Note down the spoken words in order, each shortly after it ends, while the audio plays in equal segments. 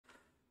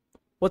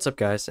What's up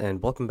guys,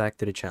 and welcome back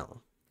to the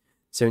channel.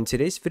 So in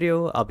today's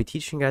video, I'll be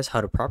teaching you guys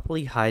how to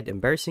properly hide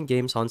embarrassing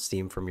games on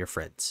Steam from your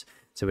friends.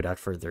 So without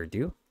further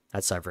ado,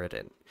 let's dive right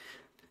in.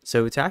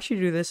 So to actually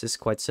do this is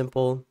quite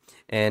simple,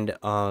 and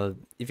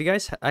if you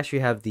guys actually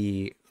have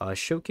the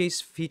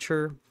showcase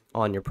feature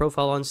on your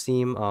profile on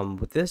Steam,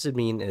 what this would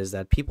mean is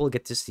that people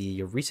get to see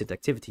your recent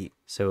activity.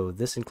 So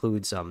this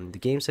includes the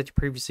games that you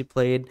previously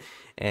played,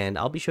 and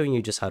I'll be showing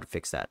you just how to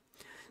fix that.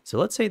 So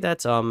let's say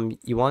that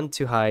you want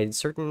to hide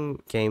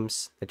certain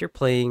games that you're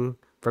playing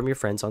from your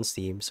friends on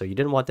Steam, so you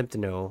didn't want them to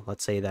know.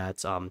 Let's say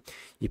that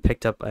you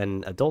picked up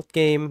an adult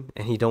game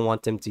and you don't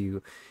want them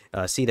to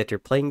see that you're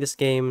playing this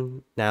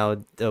game. Now,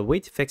 the way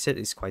to fix it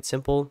is quite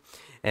simple,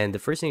 and the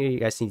first thing you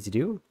guys need to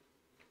do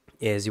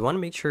is you want to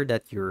make sure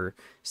that your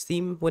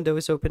Steam window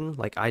is open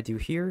like I do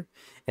here,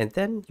 and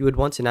then you would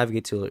want to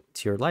navigate to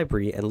your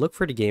library and look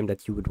for the game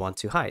that you would want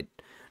to hide.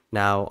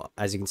 Now,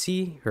 as you can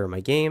see, here are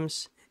my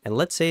games. And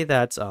let's say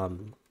that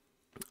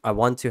I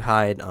want to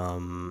hide,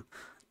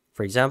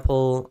 for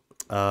example,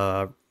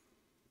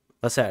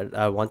 let's say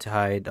I want to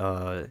hide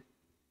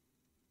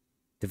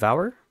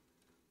Devour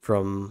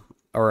from,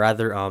 or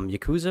rather,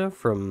 Yakuza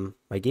from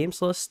my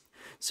games list.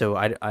 So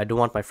I don't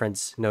want my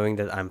friends knowing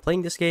that I'm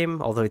playing this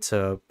game, although it's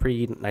a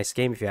pretty nice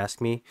game if you ask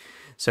me.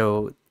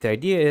 So the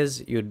idea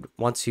is you'd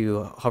want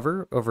to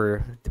hover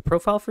over the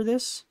profile for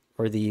this,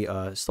 or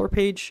the store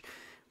page,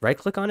 right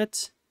click on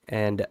it,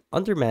 and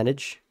under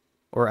manage,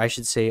 or I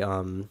should say,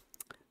 under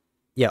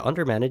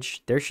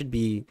manage, there should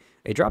be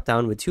a drop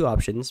down with two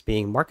options,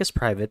 being mark as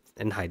private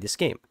and hide this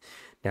game.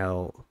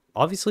 Now,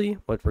 obviously,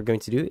 what we're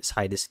going to do is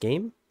hide this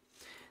game.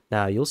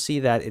 Now, you'll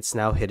see that it's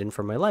now hidden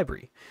from my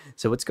library.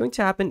 So what's going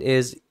to happen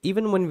is,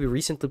 even when we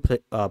recently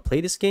play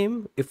this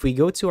game, if we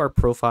go to our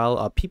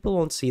profile, people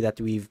won't see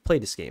that we've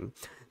played this game.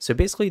 So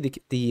basically,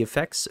 the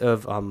effects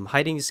of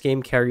hiding this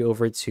game carry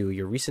over to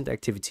your recent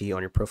activity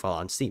on your profile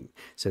on Steam.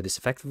 So this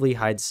effectively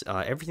hides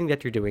everything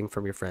that you're doing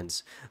from your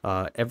friends,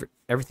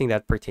 everything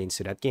that pertains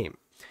to that game.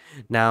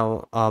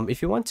 Now,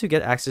 if you want to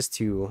get access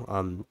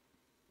to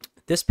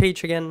this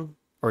page again,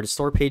 or the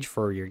store page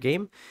for your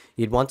game,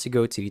 you'd want to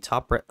go to the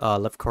top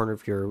left corner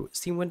of your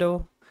Steam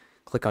window,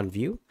 click on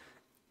View,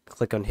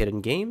 click on Hidden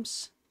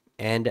Games,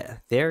 and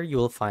there you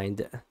will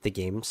find the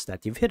games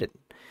that you've hidden.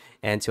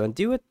 And to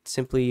undo it,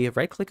 simply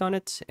right click on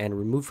it and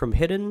remove from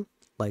hidden,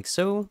 like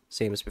so,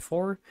 same as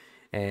before,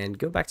 and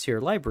go back to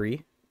your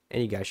library,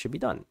 and you guys should be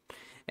done.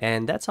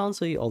 And that's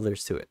honestly all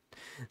there's to it.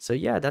 So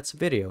yeah, that's the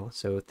video.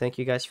 So thank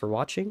you guys for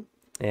watching,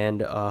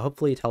 and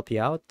hopefully it helped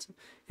you out.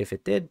 If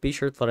it did, be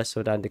sure to let us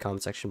know down in the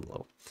comment section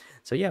below.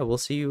 So yeah, we'll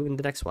see you in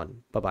the next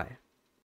one. Bye bye.